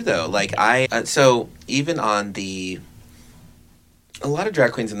 It's true though. Like so even on a lot of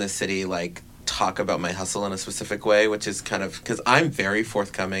drag queens in this city, like, talk about my hustle in a specific way, which is kind of because I'm very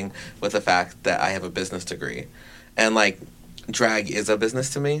forthcoming with the fact that I have a business degree, and like drag is a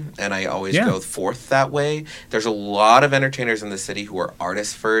business to me, and I always go forth that way. There's a lot of entertainers in the city who are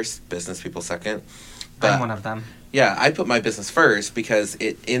artists first, business people second. But, I'm one of them. Yeah, I put my business first because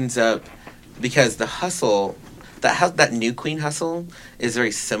it ends up because the hustle. That new queen hustle is very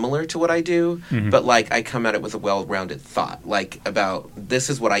similar to what I do, but like I come at it with a well-rounded thought, like about this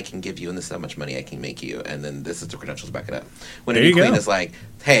is what I can give you and this is how much money I can make you, and then this is the credentials to back it up. When a new queen is like,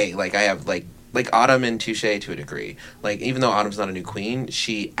 hey, like I have like Autumn and Touche to a degree. Like, even though Autumn's not a new queen,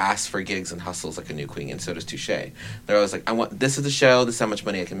 she asks for gigs and hustles like a new queen, and so does Touche. They're always like, this is the show, this is how much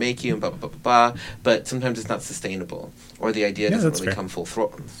money I can make you, and blah, blah, blah, blah, blah. But sometimes it's not sustainable, or the idea doesn't really come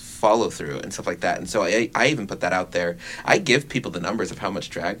follow through and stuff like that. And so I even put that out there. I give people the numbers of how much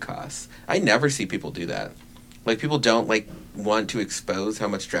drag costs. I never see people do that. Like, people don't, like, want to expose how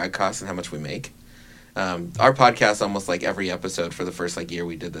much drag costs and how much we make. Our podcast, almost like every episode for the first like year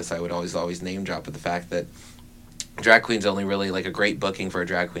we did this, I would always name drop with the fact that drag queen's only really like a great booking for a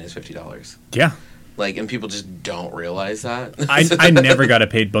drag queen is $50. Yeah. Like, and people just don't realize that. I never got a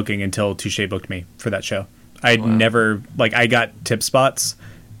paid booking until Touche booked me for that show. I'd never, like, I got tip spots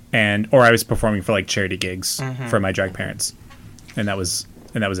or I was performing for like charity gigs for my drag parents. And that was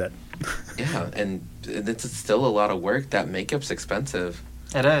it. Yeah. And it's still a lot of work. That makeup's expensive.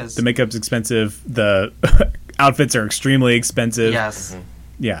 It is. The makeup's expensive. The outfits are extremely expensive. Yes.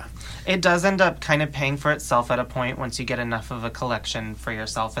 Yeah. It does end up kind of paying for itself at a point once you get enough of a collection for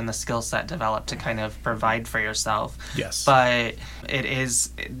yourself and the skill set developed to kind of provide for yourself. Yes. But it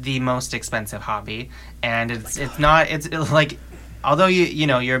is the most expensive hobby, and it's like, although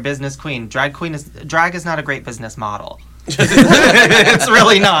you're a business queen, drag is not a great business model. It's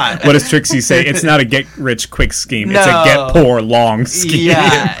really not. What does Trixie say? It's not a get-rich-quick scheme. No. It's a get-poor-long scheme.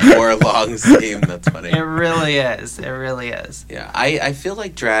 Yeah. Poor-long scheme. That's funny. It really is. It really is. Yeah. I feel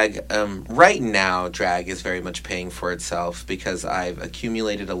like drag, right now, drag is very much paying for itself because I've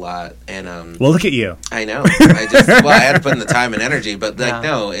accumulated a lot. And well, look at you. I know. I had to put in the time and energy. But,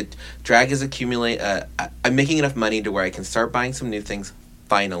 like, drag is I'm making enough money to where I can start buying some new things.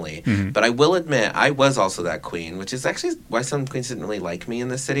 Finally. But I will admit, I was also that queen, which is actually why some queens didn't really like me in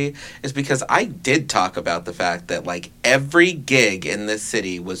this city, is because I did talk about the fact that, like, every gig in this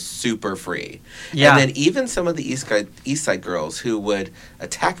city was super free. Yeah. And then even some of the East Side girls who would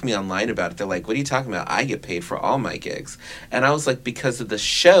attack me online about it, they're like, what are you talking about? I get paid for all my gigs. And I was like, because of the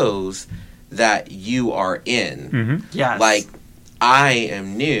shows that you are in. Yes. Like, I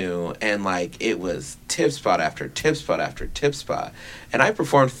am new, and, like, it was tip spot after tip spot after tip spot. And I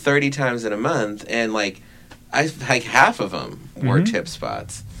performed 30 times in a month, and, like, half of them were tip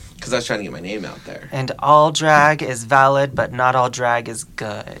spots. Because I was trying to get my name out there. And all drag is valid, but not all drag is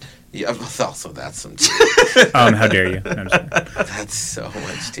good. Yeah, also that's some tea. How dare you? No, I'm just kidding. That's so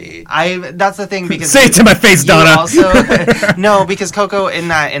much tea. That's the thing, because Say it to my face, you Donna. Also, no, because Coco in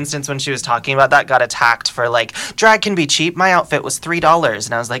that instance when she was talking about that got attacked for like, drag can be cheap. My outfit was $3,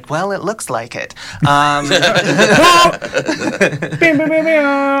 and I was like, well, it looks like it.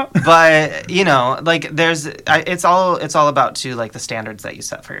 But you know, like it's all about too, like the standards that you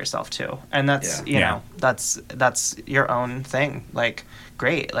set for yourself too, and that's you know that's your own thing. Like,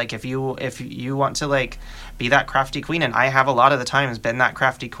 great. Like if you want to like be that crafty queen, and I have a lot of the times been that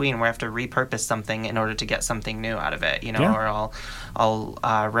crafty queen where I have to repurpose something in order to get something new out of it, you know, or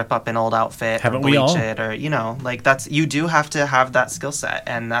I'll rip up an old outfit, haven't or bleach we all? it, or you know, like you do have to have that skill set,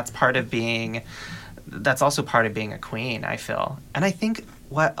 and that's also part of being a queen, I feel. And I think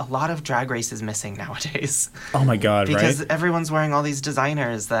what a lot of Drag Race is missing nowadays. Oh my God, because right? everyone's wearing all these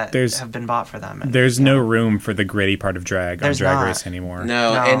designers that have been bought for them. And, there's no room for the gritty part of drag on Drag Race anymore.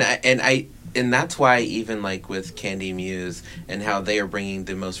 No, and that's why even like with Candy Muse and how they are bringing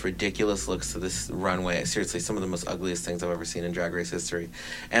the most ridiculous looks to this runway. Seriously, some of the most ugliest things I've ever seen in Drag Race history.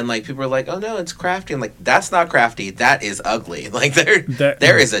 And like people are like, "Oh no, it's crafty." I'm like, "That's not crafty. That is ugly." Like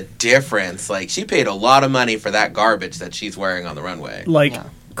there is a difference. Like she paid a lot of money for that garbage that she's wearing on the runway. Like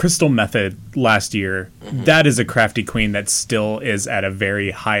Crystal Method last year, that is a crafty queen that still is at a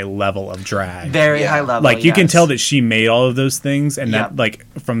very high level of drag. Very high level. Like you can tell that she made all of those things, and that like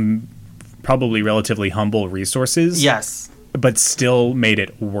from probably relatively humble resources. Yes. But still made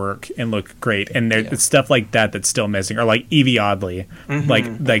it work and look great. And there's stuff like that that's still missing. Or like Evie Oddly.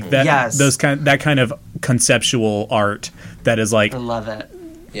 Like that that kind of conceptual art that is like, I love it.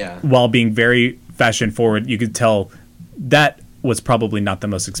 Yeah. While being very fashion forward, you could tell that was probably not the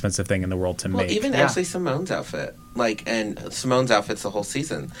most expensive thing in the world to make. Even Ashley Simone's outfit. Like, and Simone's outfit's the whole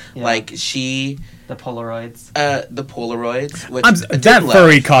season. Like the Polaroids. The Polaroids. Which that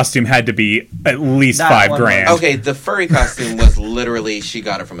furry costume had to be at least $5,000. Okay, the furry costume was literally she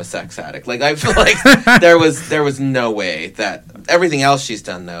got it from a sex addict. Like I feel like there was no way that everything else she's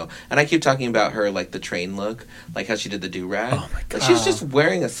done though. And I keep talking about her like the train look, like how she did the do-rag. Oh my God. Like, she's just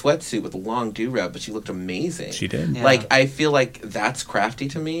wearing a sweatsuit with a long do-rag, but she looked amazing. She did. Yeah. Like I feel like that's crafty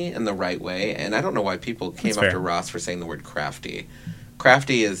to me in the right way, and I don't know why people came after Ross for saying the word crafty.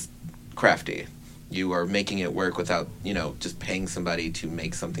 Crafty is crafty. You are making it work without, just paying somebody to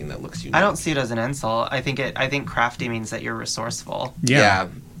make something that looks unique. I don't see it as an insult. I think crafty means that you're resourceful. Yeah,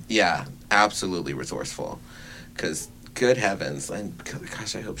 absolutely resourceful. Because good heavens, and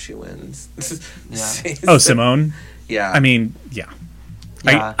gosh, I hope she wins. Oh, Simone? Yeah. I mean, yeah.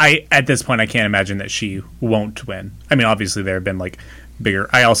 I at this point I can't imagine that she won't win. I mean, obviously there have been like bigger.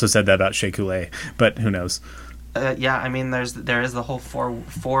 I also said that about Shea Coulee, but who knows? I mean, there is the whole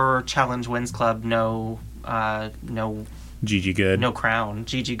four challenge wins club. No Gigi Good, no crown.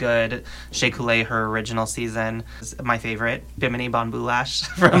 Gigi Good, Shea Coulee, her original season, my favorite. Bimini Bon Boulash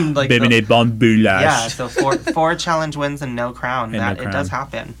from like Bimini Bon Boulash. Yeah, so four challenge wins and no crown. It does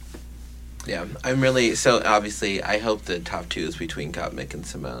happen. Yeah, I'm really obviously I hope the top two is between Gottmik and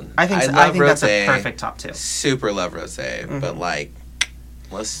Simone. I think that's a perfect top two. Super love Rosé, but like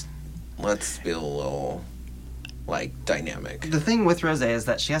let's be a little like dynamic. The thing with Rosé is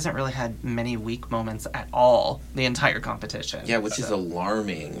that she hasn't really had many weak moments at all the entire competition. Yeah, which is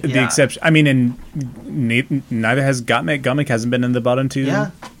alarming. The exception, I mean, and neither has Gottmik. Gottmik hasn't been in the bottom two.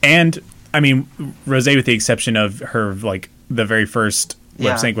 Yeah, and I mean Rosé, with the exception of her like the very first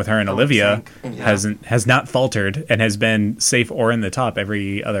lip sync with her and Olivia, has not faltered and has been safe or in the top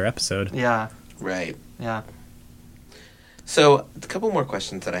every other episode. Yeah, right. Yeah. So, a couple more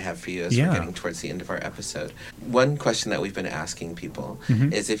questions that I have for you as we're getting towards the end of our episode. One question that we've been asking people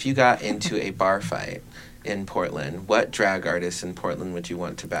is if you got into a bar fight in Portland, what drag artists in Portland would you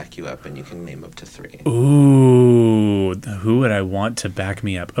want to back you up? And you can name up to 3. Ooh, who would I want to back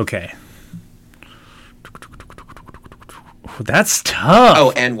me up? Okay. That's tough.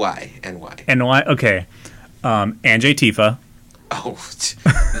 Oh, and why? Okay. Anjay Tifa. Oh,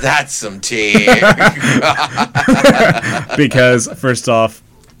 that's some tea. Because first off,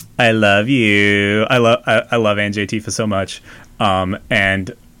 I love you. I love Anjay Tifa so much.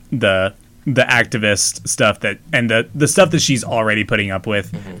 And the activist stuff and the stuff that she's already putting up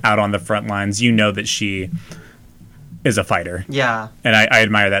with out on the front lines, that she is a fighter. Yeah. And I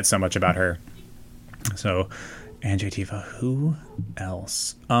admire that so much about her. So, Anjay Tifa. Who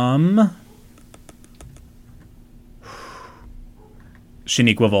else?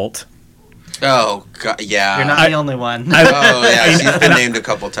 Shaniqua Volt. Oh God, yeah. You're not the only one. She's been named a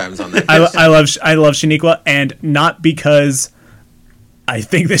couple times on that. I love Shaniqua, and not because I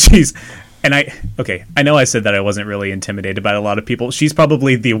think that she's I know I said that I wasn't really intimidated by a lot of people. She's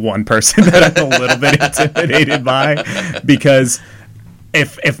probably the one person that I'm a little bit intimidated by, because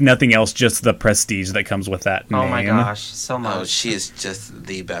if nothing else, just the prestige that comes with that name. Oh my gosh, so much. Oh, she is just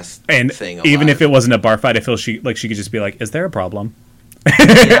the best and thing alive. Even if it wasn't a bar fight, I feel she could just be like, "Is there a problem?"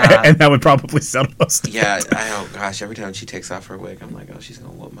 Yeah. And that would probably settle most of Yeah, oh gosh, every time she takes off her wig, I'm like, oh, she's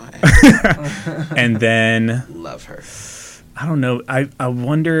gonna whoop my ass. And then Love her. I don't know. I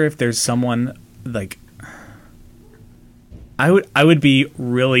wonder if there's someone like I would be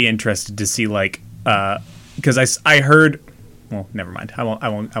really interested to see, like, because I heard. Well, never mind. I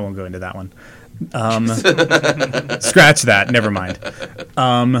won't go into that one. Scratch that. Never mind.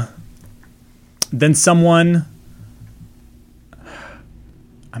 Then someone.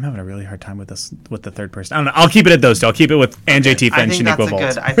 I'm having a really hard time with this, with the third person. I don't know. I'll keep it at those two. I'll keep it with NJT and Shaniqua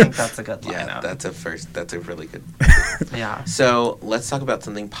Bolt. I think that's a good lineup. Yeah, that's a really good. Yeah. So let's talk about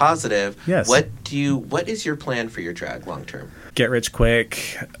something positive. Yes. What is your plan for your drag long term? Get rich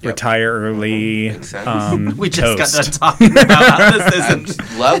quick, retire early. Exactly. We just toast. got done talking about how this isn't.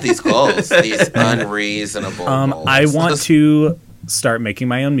 I love these goals. These unreasonable goals. I want to start making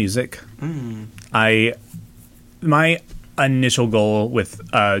my own music. My initial goal with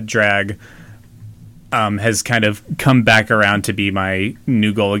drag has kind of come back around to be my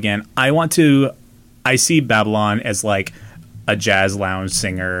new goal again. I see Babylon as like a jazz lounge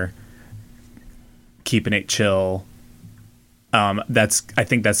singer, keeping it chill. I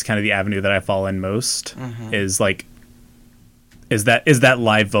think that's kind of the avenue that I fall in most, is that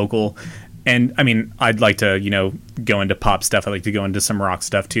live vocal. And I mean, I'd like to, go into pop stuff. I'd like to go into some rock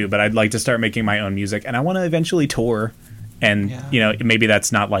stuff too, but I'd like to start making my own music, and I want to eventually tour. And, maybe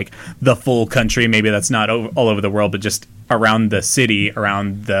that's not like the full country. Maybe that's not all over the world, but just around the city,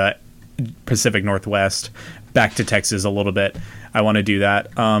 around the Pacific Northwest, back to Texas a little bit. I want to do that.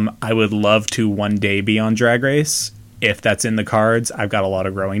 I would love to one day be on Drag Race. If that's in the cards, I've got a lot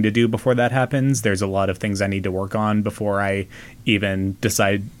of growing to do before that happens. There's a lot of things I need to work on before I even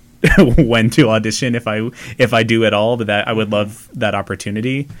decide when to audition, if I do at all. But that I would love that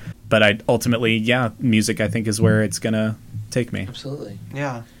opportunity. But I ultimately, music I think is where it's gonna take me. Absolutely.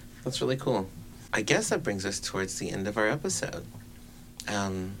 Yeah. That's really cool. I guess that brings us towards the end of our episode.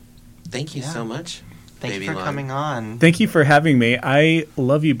 Thank you so much. Thank you for coming on. Thank you for having me. I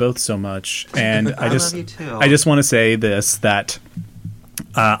love you both so much, and I love you too. I just want to say this, that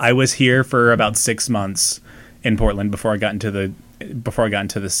I was here for about 6 months in Portland before I got into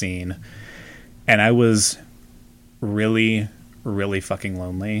the scene, and I was really, really fucking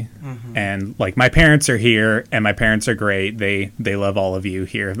lonely. And like, my parents are here, and my parents are great. They love all of you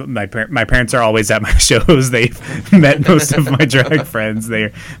here. My parents are always at my shows. They've met most of my drag friends.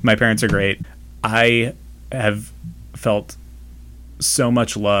 My parents are great. I have felt so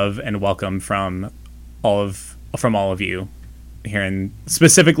much love and welcome from all of you here, and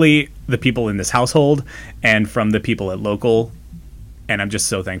specifically the people in this household and from the people at Local. And I'm just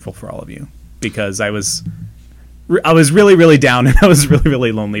so thankful for all of you, because I was really, really down, and I was really,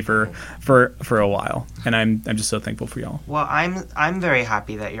 really lonely for a while, and I'm just so thankful for y'all. Well, I'm very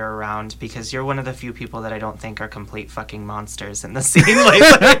happy that you're around, because you're one of the few people that I don't think are complete fucking monsters in the scene lately.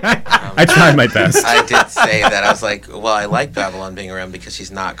 I tried my best. I did say that. I was like, well, I like Babylon being around because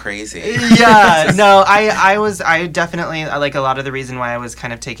she's not crazy. Yeah, no, I definitely, like, a lot of the reason why I was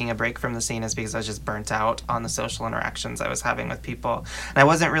kind of taking a break from the scene is because I was just burnt out on the social interactions I was having with people, and I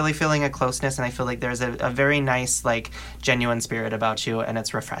wasn't really feeling a closeness, and I feel like there's a very nice, like, genuine spirit about you, and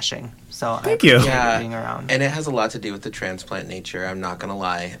it's refreshing. So thank you. Yeah, being around. And it has a lot to do with the transplant nature. I'm not gonna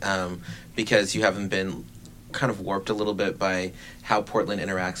lie, because you haven't been kind of warped a little bit by how Portland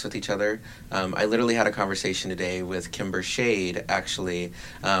interacts with each other. I literally had a conversation today with Kimber Shade, actually,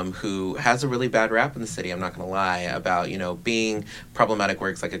 who has a really bad rap in the city, I'm not going to lie, about, being problematic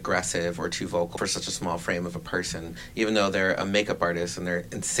works like aggressive or too vocal for such a small frame of a person, even though they're a makeup artist and they're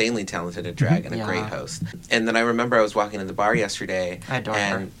insanely talented at drag and a great host. And then I remember I was walking in the bar yesterday, I adore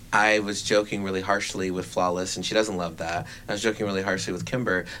her. I was joking really harshly with Flawless, and she doesn't love that. I was joking really harshly with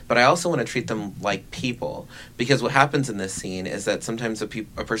Kimber, but I also want to treat them like people, because what happens in this scene is that sometimes a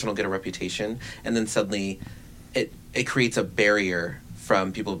person will get a reputation, and then suddenly it creates a barrier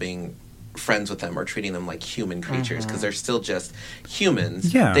from people being friends with them or treating them like human creatures, because they're still just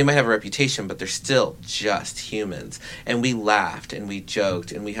humans. Yeah. They might have a reputation, but they're still just humans. And we laughed and we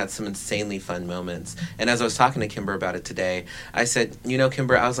joked and we had some insanely fun moments. And as I was talking to Kimber about it today, I said,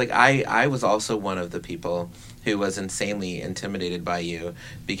 Kimber, I was like, I was also one of the people who was insanely intimidated by you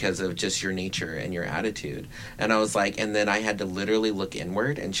because of just your nature and your attitude. And I was like, and then I had to literally look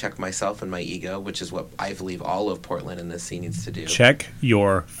inward and check myself and my ego, which is what I believe all of Portland in this scene needs to do. Check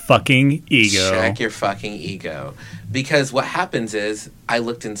your fucking ego. Check your fucking ego. Because what happens is I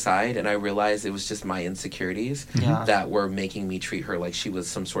looked inside and I realized it was just my insecurities that were making me treat her like she was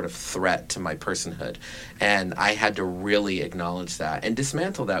some sort of threat to my personhood. And I had to really acknowledge that and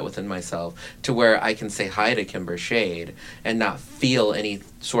dismantle that within myself to where I can say hi to Kimber Shade and not feel any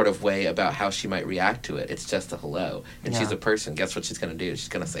sort of way about how she might react to it. It's just a hello. And she's a person. Guess what she's going to do? She's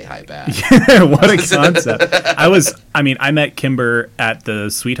going to say hi back. What a concept. I met Kimber at the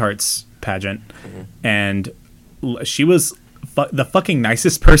Sweethearts pageant, and she was the fucking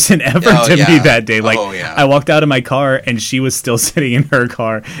nicest person ever to me that day. Like, I walked out of my car and she was still sitting in her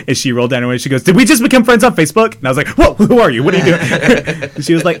car and she rolled down her window. She goes, "Did we just become friends on Facebook?" And I was like, "Whoa, who are you? What are you doing?" And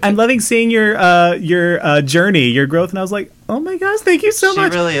she was like, "I'm loving seeing your journey, your growth." And I was like, "Oh my gosh, thank you so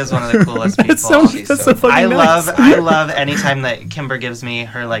much." She really is one of the coolest people. That's so fucking nice. I love anytime that Kimber gives me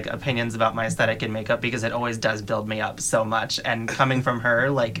her like opinions about my aesthetic and makeup, because it always does build me up so much. And coming from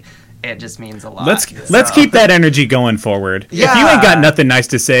her, like, it just means a lot. Let's keep that energy going forward. Yeah. If you ain't got nothing nice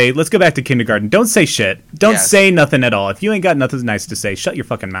to say, let's go back to kindergarten. Don't say shit. Don't say nothing at all. If you ain't got nothing nice to say, shut your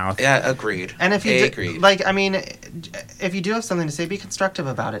fucking mouth. Yeah, agreed. And if you if you do have something to say, be constructive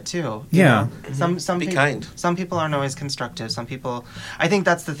about it too. Yeah. Be kind. Some people aren't always constructive. Some people, I think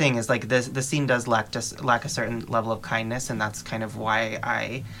that's the thing, is like the scene does lack a certain level of kindness, and that's kind of why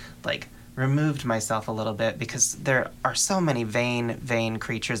I like removed myself a little bit, because there are so many vain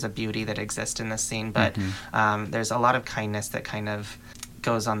creatures of beauty that exist in this scene, but there's a lot of kindness that kind of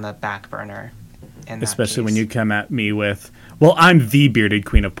goes on the back burner. Especially when you come at me with, "Well, I'm the bearded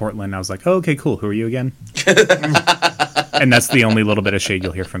queen of Portland." I was like, "Oh, okay, cool. Who are you again?" And that's the only little bit of shade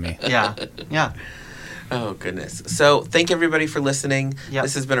you'll hear from me. Yeah. Oh, goodness. So thank everybody for listening. Yep.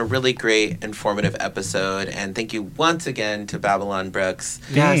 This has been a really great, informative episode. And thank you once again to Babylon Brooks.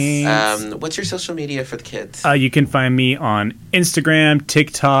 Yes. What's your social media for the kids? You can find me on Instagram,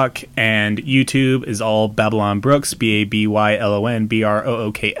 TikTok, and YouTube is all Babylon Brooks, BABYLON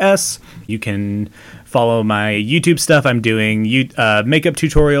BROOKS. You can follow my YouTube stuff. I'm doing makeup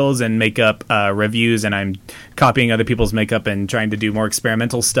tutorials and makeup reviews, and I'm copying other people's makeup and trying to do more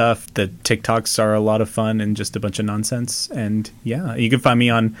experimental stuff. The TikToks are a lot of fun and just a bunch of nonsense. And yeah, you can find me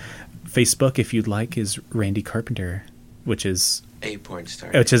on Facebook if you'd like, is Randy Carpenter, which is a porn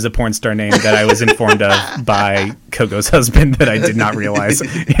star. Which is a porn star name that I was informed of by Coco's husband that I did not realize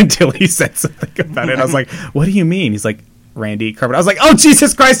until he said something about it. I was like, "What do you mean?" He's like, "Randy Carpenter." I was like, "Oh,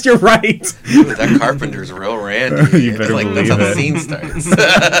 Jesus Christ, you're right." Ooh, that Carpenter's real Randy. You better believe that's how the it. scene starts.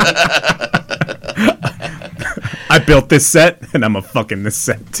 I built this set, and I'm a fucking this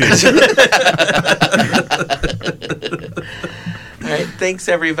set too. All right, thanks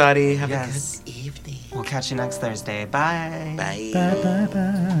everybody. Have a good evening. We'll catch you next Thursday. Bye. Bye.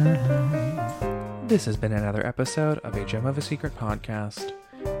 This has been another episode of A Gem of a Secret podcast.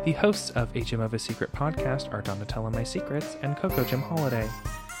 The hosts of A Gem of a Secret podcast are Donatella My Secrets and Coco Gem Holiday.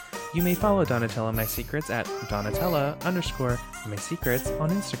 You may follow Donatella My Secrets at Donatella_My Secrets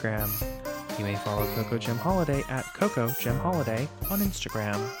on Instagram. You may follow Coco Gem Holiday at Coco Gem Holiday on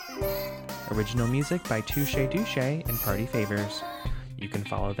Instagram. Original music by Touche Douche and Party Favors. You can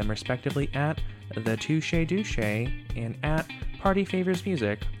follow them respectively at The Touche Douche and at Party Favors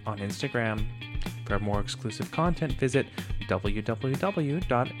Music on Instagram. For more exclusive content, visit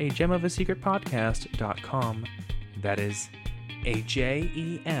www.agemofasecretpodcast.com. That is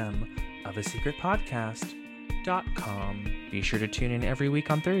AJEM of a secret podcast.com. Be sure to tune in every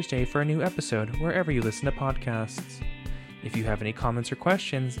week on Thursday for a new episode wherever you listen to podcasts. If you have any comments or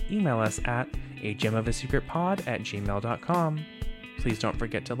questions, email us at agemofasecretpod@gmail.com. Please don't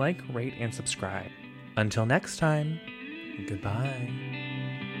forget to like, rate, and subscribe. Until next time, goodbye.